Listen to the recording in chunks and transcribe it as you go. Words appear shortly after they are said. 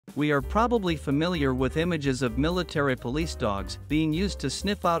We are probably familiar with images of military police dogs being used to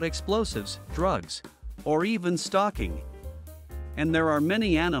sniff out explosives, drugs, or even stalking. And there are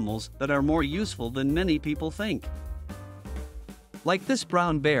many animals that are more useful than many people think. Like this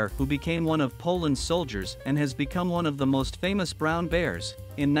brown bear who became one of Poland's soldiers and has become one of the most famous brown bears.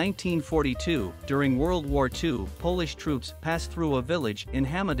 In 1942, during World War II, Polish troops passed through a village in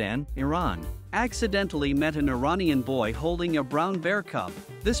Hamadan, Iran. Accidentally met an Iranian boy holding a brown bear cub.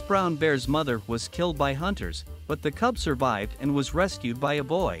 This brown bear's mother was killed by hunters, but the cub survived and was rescued by a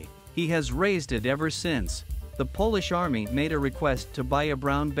boy. He has raised it ever since. The Polish army made a request to buy a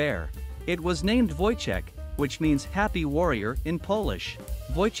brown bear. It was named Wojtek, which means happy warrior in Polish.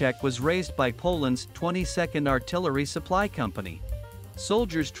 Wojtek was raised by Poland's 22nd Artillery Supply Company.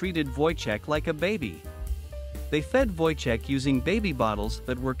 Soldiers treated Wojtek like a baby. They fed Wojtek using baby bottles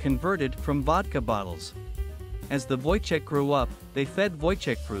that were converted from vodka bottles. As the Wojtek grew up, they fed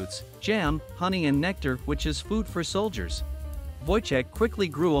Wojtek fruits, jam, honey and nectar, which is food for soldiers. Wojtek quickly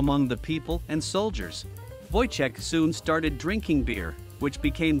grew among the people and soldiers. Wojtek soon started drinking beer, which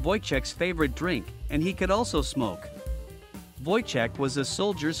became Wojtek's favorite drink, and he could also smoke. Wojtek was a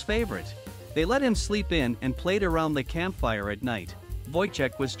soldier's favorite. They let him sleep in and played around the campfire at night.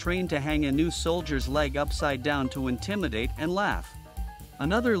 Wojtek was trained to hang a new soldier's leg upside down to intimidate and laugh.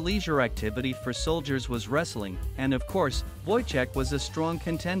 Another leisure activity for soldiers was wrestling, and of course, Wojtek was a strong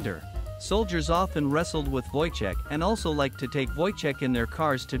contender. Soldiers often wrestled with Wojtek and also liked to take Wojtek in their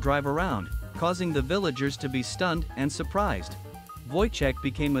cars to drive around, causing the villagers to be stunned and surprised. Wojtek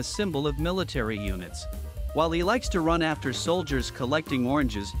became a symbol of military units. While he likes to run after soldiers collecting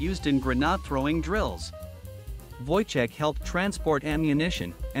oranges used in grenade-throwing drills. Wojtek helped transport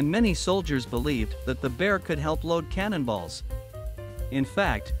ammunition, and many soldiers believed that the bear could help load cannonballs. In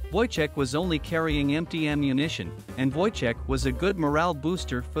fact, Wojtek was only carrying empty ammunition, and Wojtek was a good morale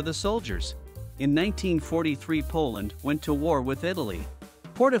booster for the soldiers. In 1943, Poland went to war with Italy.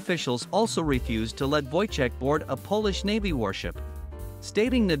 Port officials also refused to let Wojtek board a Polish Navy warship,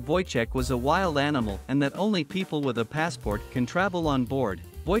 stating that Wojtek was a wild animal and that only people with a passport can travel on board.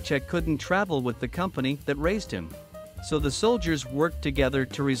 Wojtek couldn't travel with the company that raised him. So the soldiers worked together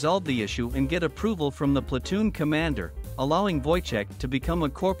to resolve the issue and get approval from the platoon commander, allowing Wojtek to become a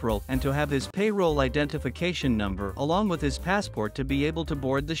corporal and to have his payroll identification number along with his passport to be able to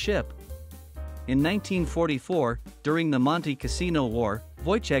board the ship. In 1944, during the Monte Cassino War,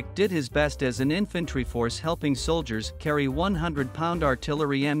 Wojtek did his best as an infantry force helping soldiers carry 100-pound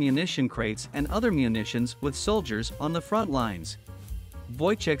artillery ammunition crates and other munitions with soldiers on the front lines.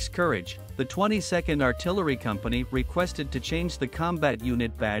 Wojtek's courage, the 22nd Artillery Company requested to change the combat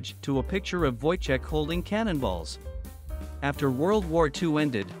unit badge to a picture of Wojtek holding cannonballs. After World War II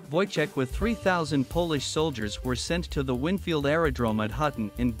ended, Wojtek with 3,000 Polish soldiers were sent to the Winfield Aerodrome at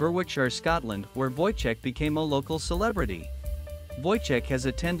Hutton in Berwickshire, Scotland, where Wojtek became a local celebrity. Wojtek has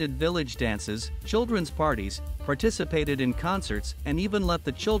attended village dances, children's parties, participated in concerts, and even let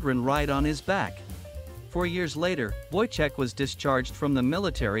the children ride on his back. 4 years later, Wojtek was discharged from the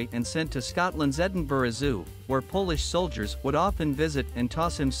military and sent to Scotland's Edinburgh Zoo, where Polish soldiers would often visit and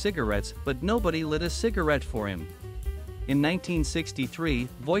toss him cigarettes, but nobody lit a cigarette for him. In 1963,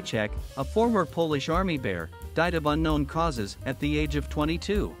 Wojtek, a former Polish army bear, died of unknown causes at the age of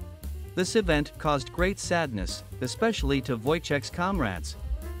 22. This event caused great sadness, especially to Wojtek's comrades.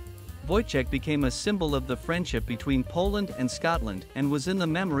 Wojtek became a symbol of the friendship between Poland and Scotland and was in the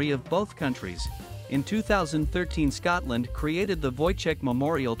memory of both countries. In 2013, Scotland created the Wojtek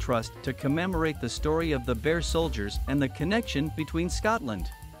Memorial Trust to commemorate the story of the bear soldiers and the connection between Scotland.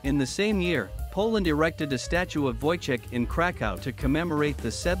 In the same year, Poland erected a statue of Wojtek in Krakow to commemorate the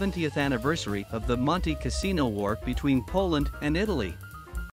 70th anniversary of the Monte Cassino War between Poland and Italy.